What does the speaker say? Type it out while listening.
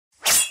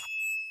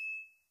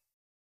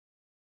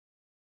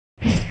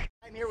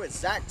I'm here with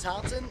Zach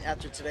Thompson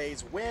after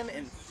today's win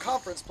in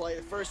conference play,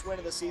 the first win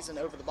of the season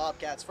over the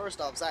Bobcats. First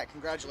off, Zach,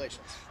 congratulations.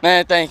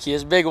 Man, thank you.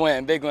 It's a big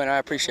win, big win. I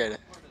appreciate it.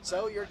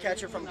 So, you're a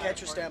catcher. From a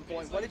catcher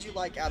standpoint, what did you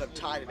like out of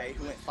Ty today,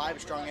 who went 5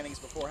 strong innings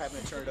before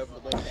having to turn it over to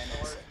the bullpen in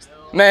the sixth?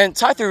 Man,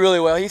 Ty threw really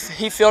well. He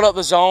filled up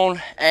the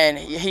zone, and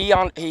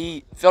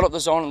he filled up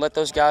the zone and let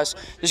those guys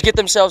just get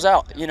themselves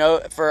out. You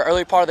know, for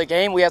early part of the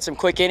game, we had some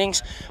quick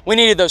innings. We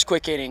needed those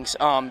quick innings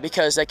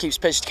because that keeps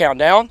pitch count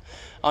down.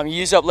 You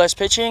use up less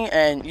pitching,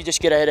 and you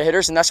just get ahead of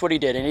hitters, and that's what he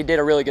did, and he did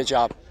a really good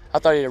job. I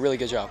thought he did a really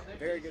good job.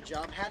 Very good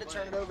job. Had to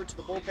turn it over to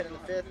the bullpen in the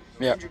fifth.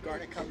 Yeah. Andrew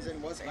Garnett comes in,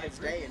 wasn't his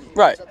day, and he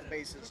Right. picks up the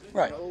bases.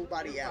 Right.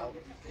 Nobody out.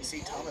 You see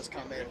Thomas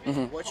come in.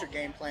 What's your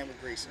game plan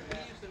with Greason?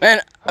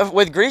 Man,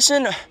 with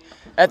Greason,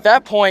 at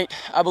that point,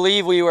 I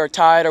believe we were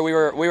tied or we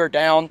were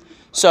down.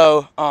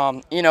 So,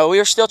 you know, we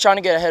were still trying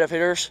to get ahead of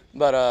hitters,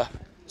 but oh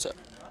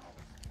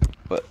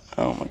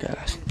my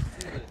gosh.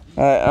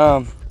 All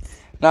right,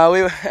 no,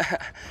 we were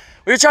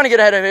we were trying to get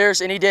ahead of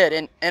hitters, and he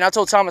did. And I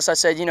told Thomas, I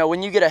said, you know,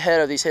 when you get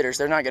ahead of these hitters,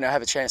 they're not going to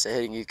have a chance at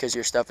hitting you because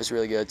your stuff is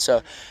really good.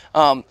 So,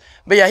 but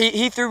yeah,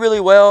 he threw really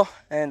well.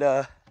 And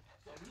what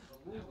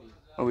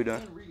are we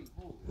doing?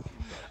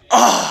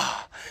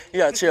 Oh, you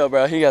got to chill,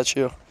 bro. You got to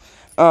chill.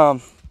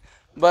 But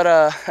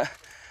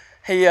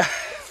he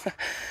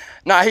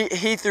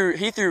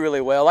threw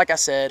really well. Like I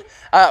said,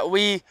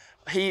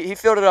 he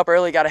filled it up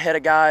early, got ahead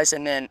of guys,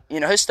 and then,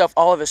 you know,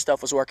 all of his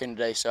stuff was working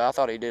today. So I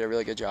thought he did a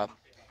really good job.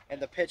 And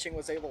the pitching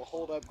was able to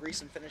hold up.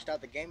 Greason finished out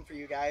the game for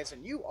you guys,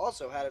 and you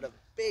also had a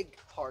big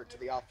part to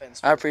the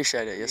offense. I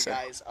appreciate it, yes, sir.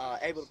 Guys,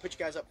 able to put you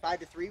guys up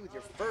 5-3 with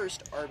your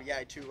first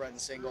RBI 2-run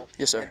single.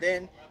 Yes, sir. And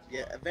then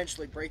you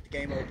eventually break the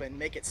game open,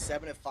 make it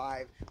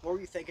 7-5. What were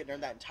you thinking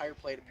during that entire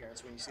plate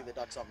appearance when you see the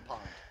Ducks on the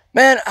pond?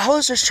 Man, I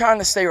was just trying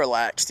to stay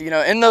relaxed. You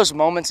know, in those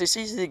moments, it's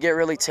easy to get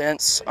really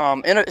tense,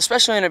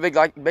 especially in a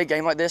big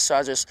game like this. So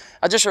I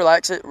just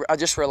relaxed.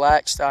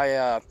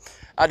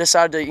 I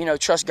decided to, you know,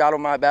 trust God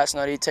with my bats,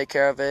 know He'd take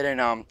care of it,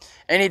 and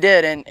he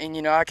did, and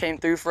you know, I came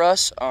through for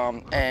us,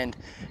 and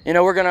you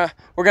know, we're gonna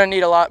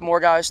need a lot more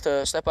guys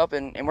to step up,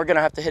 and we're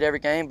gonna have to hit every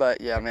game. But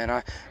yeah,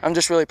 man, I'm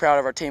just really proud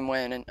of our team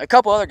win, and a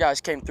couple other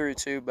guys came through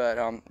too. But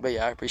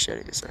yeah, I appreciate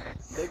it, yes, sir.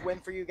 Big win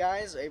for you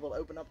guys, able to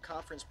open up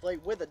conference play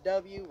with a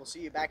W. We'll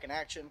see you back in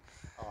action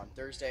on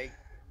Thursday.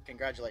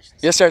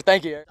 Congratulations. Yes, sir.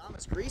 Thank you.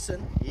 Thomas Greason,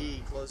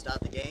 he closed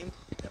out the game.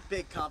 A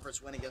big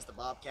conference win against the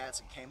Bobcats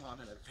and came on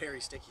in a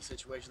very sticky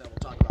situation that we'll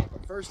talk about.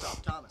 But first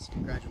off, Thomas,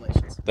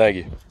 congratulations. Thank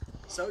you.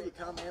 So you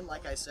come in,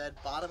 like I said,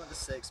 bottom of the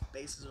sixth,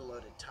 bases are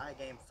loaded, tie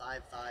game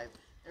 5-5.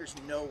 There's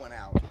no one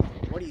out.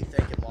 What are you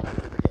thinking walking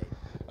through the gate?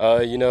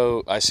 You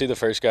know, I see the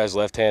first guy's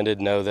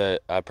left-handed, know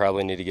that I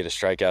probably need to get a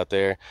strikeout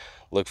there,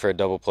 look for a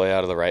double play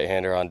out of the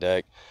right-hander on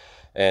deck,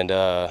 and,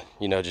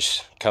 you know,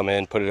 just come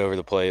in, put it over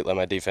the plate, let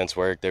my defense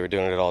work. They were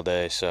doing it all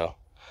day, so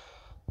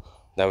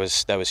that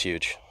was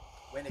huge.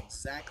 Went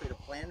exactly to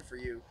plan for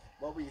you.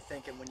 What were you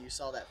thinking when you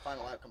saw that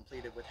final out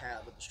completed with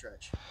the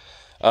stretch?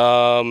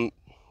 You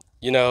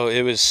know,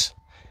 it was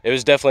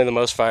definitely the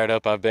most fired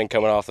up I've been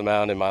coming off the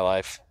mound in my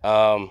life.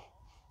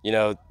 You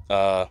know,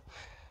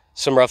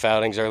 some rough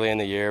outings early in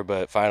the year,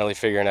 but finally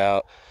figuring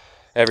out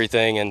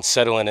everything and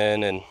settling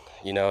in, and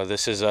you know,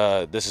 this is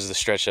the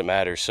stretch that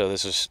matters. So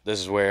this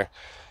is where,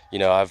 you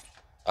know,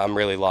 I'm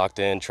really locked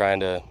in, trying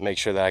to make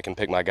sure that I can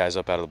pick my guys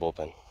up out of the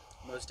bullpen.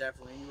 Most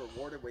definitely. You were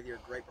rewarded with your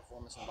great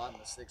performance in the bottom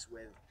of the sixth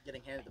with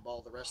getting handed the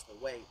ball the rest of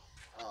the way.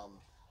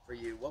 For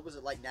you, what was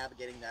it like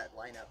navigating that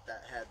lineup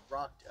that had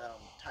rocked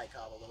Ty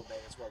Cobb a little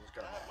bit as well as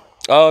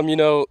Garnett? You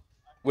know,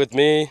 with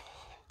me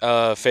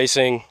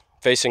facing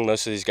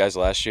most of these guys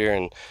last year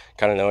and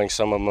kind of knowing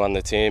some of them on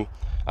the team,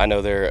 I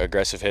know they're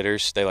aggressive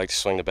hitters. They like to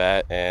swing the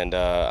bat, and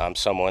I'm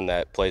someone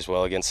that plays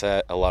well against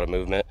that, a lot of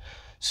movement.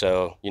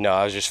 So, you know,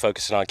 I was just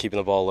focusing on keeping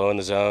the ball low in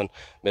the zone,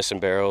 missing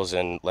barrels,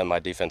 and letting my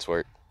defense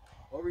work.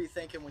 What were you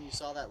thinking when you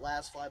saw that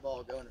last fly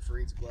ball go into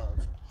Fareed's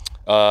glove?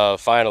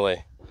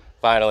 Finally.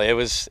 It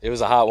was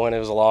a hot one. It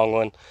was a long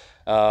one.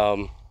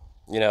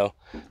 You know,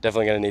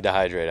 definitely going to need to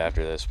hydrate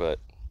after this, but,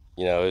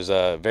 you know, it was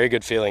a very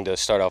good feeling to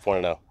start off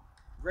 1-0.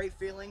 Great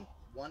feeling,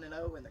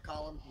 1-0 in the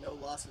column, no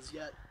losses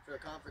yet for the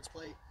conference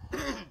play.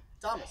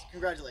 Thomas,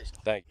 congratulations.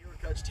 Thank you. You were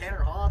Coach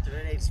Tanner Hall to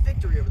today's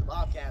victory over the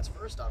Bobcats.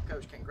 First off,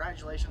 Coach,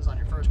 congratulations on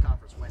your first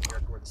conference win here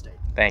at Gordon State.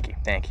 Thank you.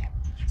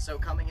 So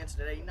coming into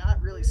today,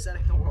 not really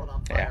setting the world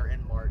on fire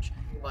in March,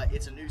 but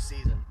it's a new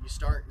season. You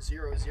start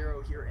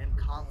 0-0 here in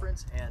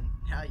conference, and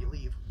now you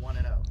leave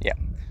 1-0.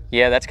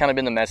 Yeah, that's kind of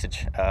been the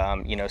message.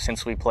 You know,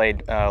 since we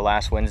played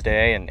last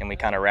Wednesday and we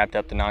kind of wrapped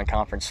up the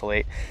non-conference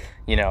slate,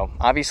 you know,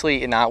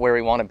 obviously not where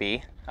we want to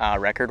be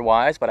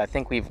record-wise, but I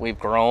think we've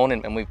grown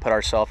and we've put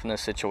ourselves in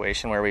this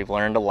situation where we've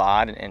learned a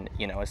lot. And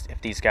you know,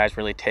 if these guys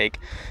really take,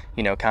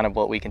 you know, kind of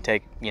what we can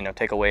take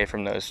away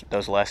from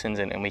those lessons,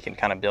 and we can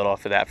kind of build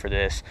off of that for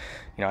this,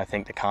 you know, I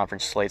think the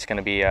conference slate's going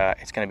to be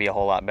it's going to be a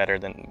whole lot better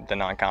than the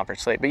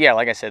non-conference slate. But yeah,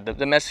 like I said,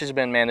 the message has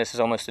been, man, this is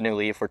almost a new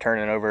leaf. We're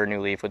turning over a new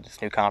leaf with this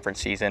new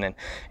conference season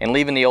and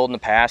leaving the old in the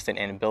past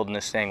and building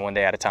this thing one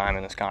day at a time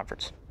in this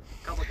conference.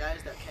 A couple of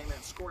guys that came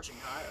in scorching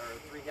hot, or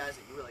 3 guys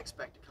that you really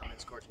expect to come in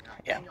scorching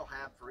hot. Yeah. Daniel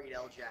Happ, Fareed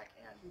Eljack,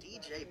 and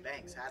DJ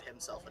Banks had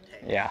himself a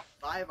day. Yeah.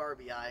 5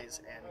 RBIs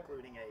and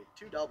including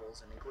 2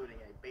 doubles and including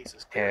a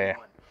bases clearing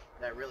one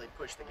that really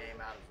pushed the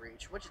game out of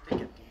reach. What do you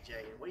think of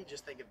DJ, and what do you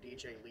just think of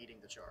DJ leading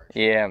the charge?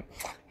 Yeah,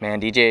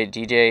 man,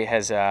 DJ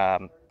has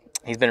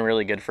he's been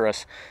really good for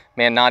us,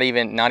 man. Not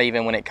even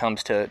when it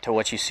comes to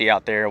what you see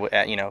out there,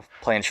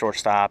 playing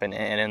shortstop and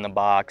in the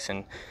box,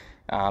 and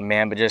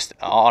man, but just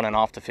on and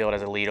off the field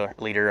as a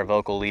leader, a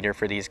vocal leader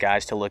for these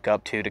guys to look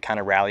up to kind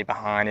of rally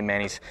behind. And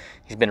man, he's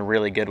been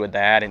really good with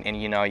that. And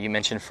you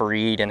mentioned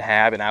Fareed and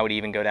Hab, and I would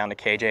even go down to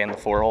KJ in the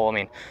 4-hole. I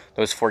mean,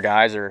 those 4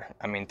 guys are,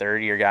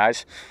 third-year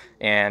guys,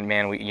 and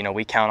man,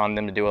 we count on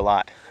them to do a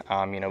lot.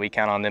 We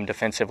count on them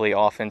defensively,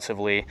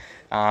 offensively,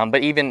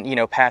 but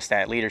even past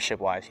that,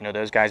 leadership-wise,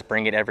 those guys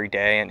bring it every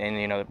day,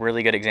 and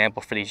really good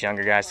example for these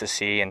younger guys to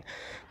see.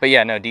 But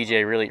yeah, no,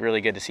 DJ,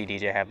 really good to see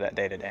DJ have that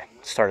day today.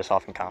 Start us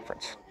off in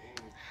conference.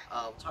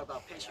 We'll talk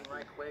about pitching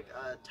right quick.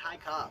 Ty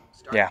Cobb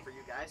started for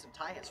you guys, and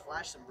Ty has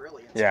flashed some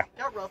brilliance. Yeah.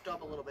 Got roughed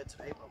up a little bit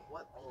today, but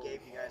what he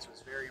gave you guys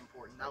was very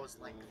important. That was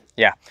length.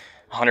 Yeah,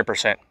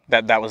 100%.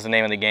 That was the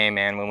name of the game,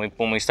 man.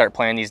 When we start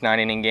playing these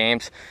 9-inning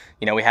games,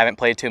 we haven't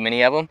played too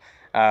many of them.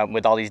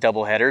 With all these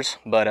double headers,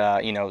 but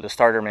the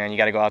starter, man, you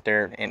got to go out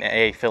there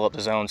and fill up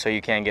the zone so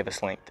you can give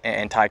us length.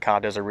 And Ty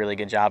Cobb does a really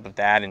good job of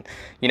that. And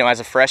as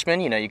a freshman,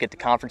 you get the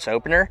conference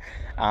opener.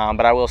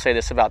 But I will say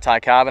this about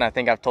Ty Cobb, and I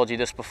think I've told you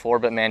this before,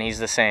 but man, he's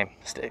the same,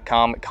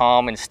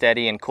 calm and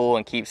steady and cool,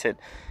 and keeps it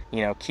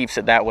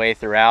that way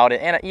throughout.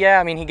 And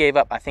yeah, he gave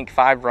up, I think,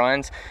 5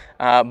 runs.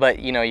 But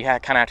you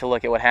kind of have to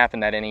look at what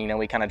happened that inning.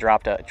 We kind of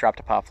dropped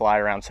a pop fly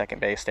around second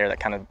base there that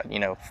kind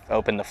of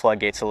opened the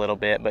floodgates a little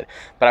bit. But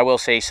I will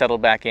say he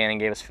settled back in and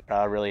gave us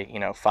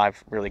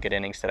 5 really good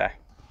innings today.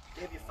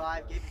 Gave you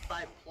 5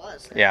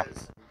 plus. Yeah.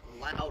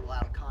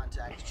 Loud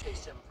contact,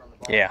 chased him from the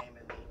ball Yeah. game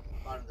in the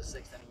bottom of the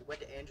 6th inning. You went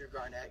to Andrew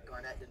Garnett.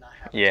 Garnett did not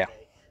have it Yeah.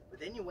 today. But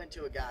then you went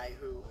to a guy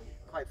who,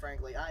 quite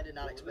frankly, I did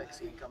not expect to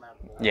see him come out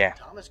of the bullpen. Yeah.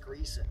 Thomas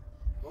Greason.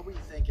 What were you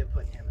thinking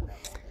putting him in that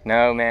moment?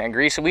 No, man,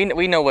 Greason,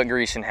 we know what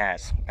Greason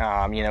has.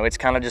 It's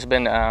kind of just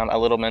been a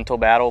little mental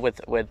battle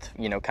with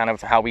kind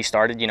of how we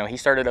started. He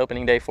started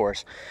opening day for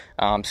us.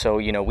 So,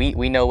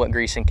 we know what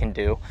Greason can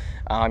do.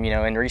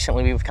 And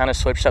recently we've kind of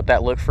switched up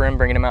that look for him,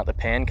 bringing him out the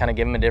pen, kind of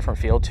give him a different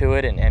feel to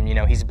it. And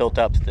he's built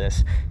up to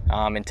this.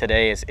 And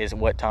today is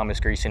what Thomas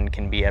Greason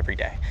can be every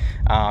day.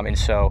 And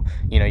so,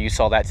 you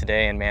saw that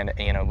today, and man,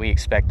 we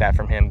expect that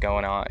from him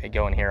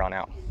going here on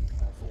out.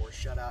 4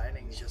 shutout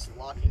innings, just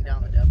locking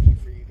down the W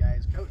for you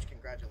guys. Coach,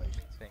 congratulations.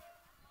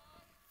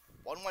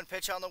 1-1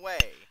 pitch on the way.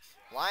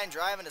 Line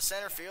drive into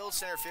center field.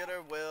 Center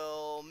fielder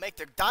will make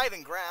the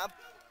diving grab.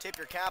 Tip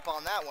your cap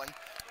on that one.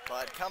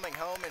 But coming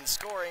home and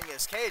scoring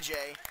is KJ,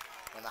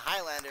 and the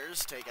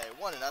Highlanders take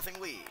a 1-0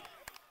 lead.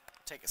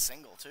 Take a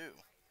single, too.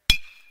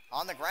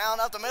 On the ground,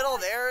 up the middle,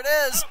 there it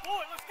is.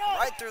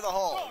 Right through the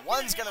hole.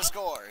 One's going to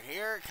score.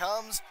 Here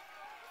comes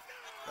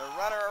the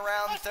runner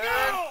around third.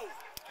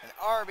 An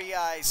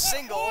RBI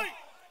single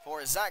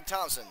for Zach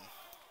Thompson.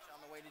 On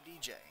the way to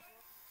DJ.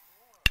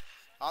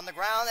 On the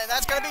ground, and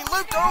that's going to be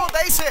looped. Oh,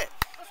 base hit.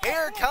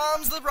 Here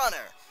comes the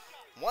runner.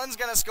 One's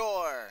going to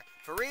score.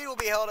 Fareed will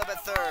be held up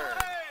at third.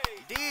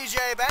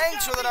 DJ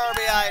Banks with an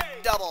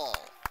RBI double.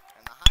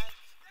 And the high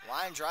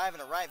line drive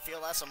into right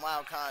field. That's some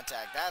loud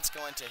contact. That's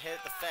going to hit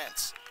the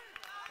fence.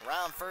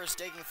 Around first,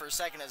 digging for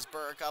second is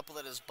Burke. Up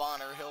with it is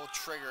Bonner. He'll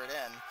trigger it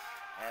in.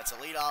 And it's a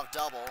leadoff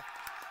double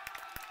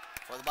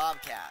for the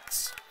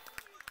Bobcats.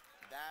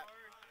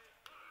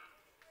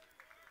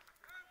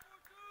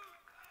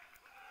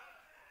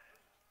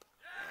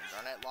 And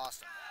Garnett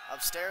lost him.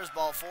 Upstairs,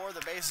 ball 4.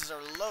 The bases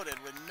are loaded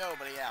with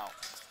nobody out.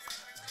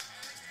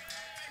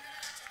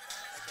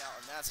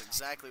 And that's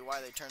exactly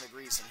why they turned to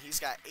Greason. He's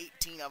got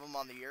 18 of them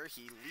on the year.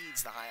 He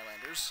leads the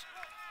Highlanders.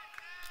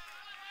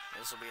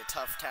 This will be a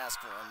tough task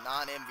for him.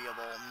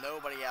 Non-enviable,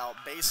 nobody out,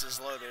 bases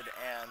loaded,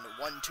 and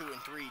 1, 2,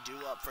 and 3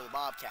 due up for the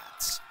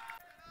Bobcats.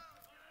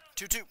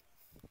 2-2.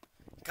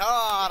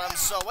 Caught him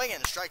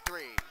swinging. Strike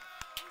 3.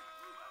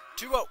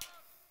 2-0.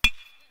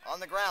 On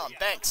the ground.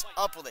 Banks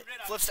up with it.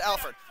 Flips to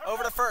Alford.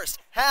 Over to first.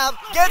 Have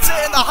gets it,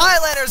 and the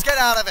Highlanders get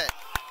out of it.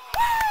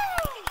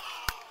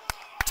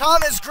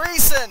 Thomas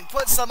Greason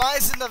puts some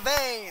ice in the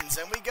veins,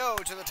 and we go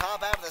to the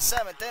top half of the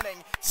 7th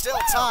inning. Still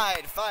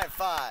tied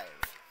 5-5.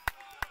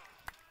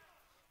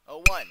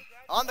 0-1.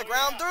 On the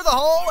ground through the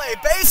hole. A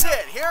base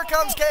hit. Here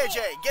comes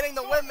KJ getting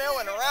the windmill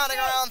and rounding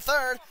around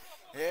third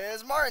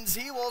is Martins.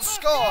 He will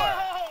score.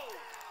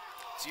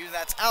 See,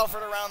 that's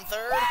Alfred around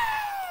third.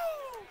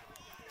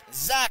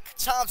 Zach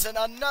Thompson,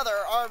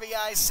 another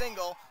RBI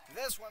single.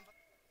 This one.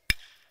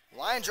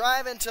 Line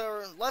drive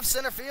into left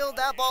center field.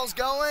 That ball's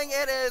going.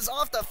 It is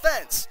off the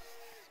fence.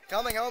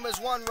 Coming home is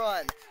 1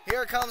 run.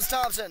 Here comes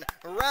Thompson.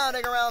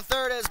 Rounding around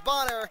third is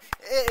Bonner.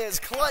 It is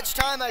clutch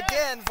time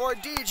again for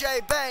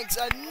DJ Banks.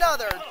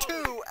 Another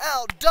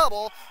 2-out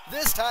double.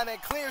 This time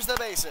it clears the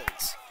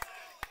bases.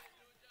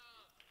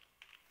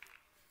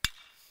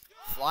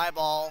 Fly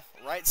ball,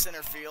 right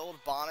center field.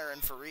 Bonner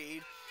and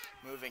Fareed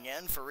Moving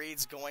in,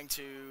 Fareed's going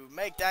to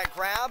make that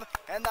grab,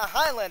 and the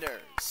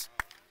Highlanders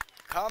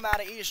come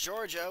out of East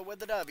Georgia with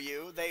the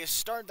W. They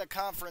start the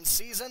conference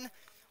season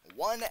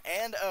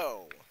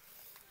 1-0.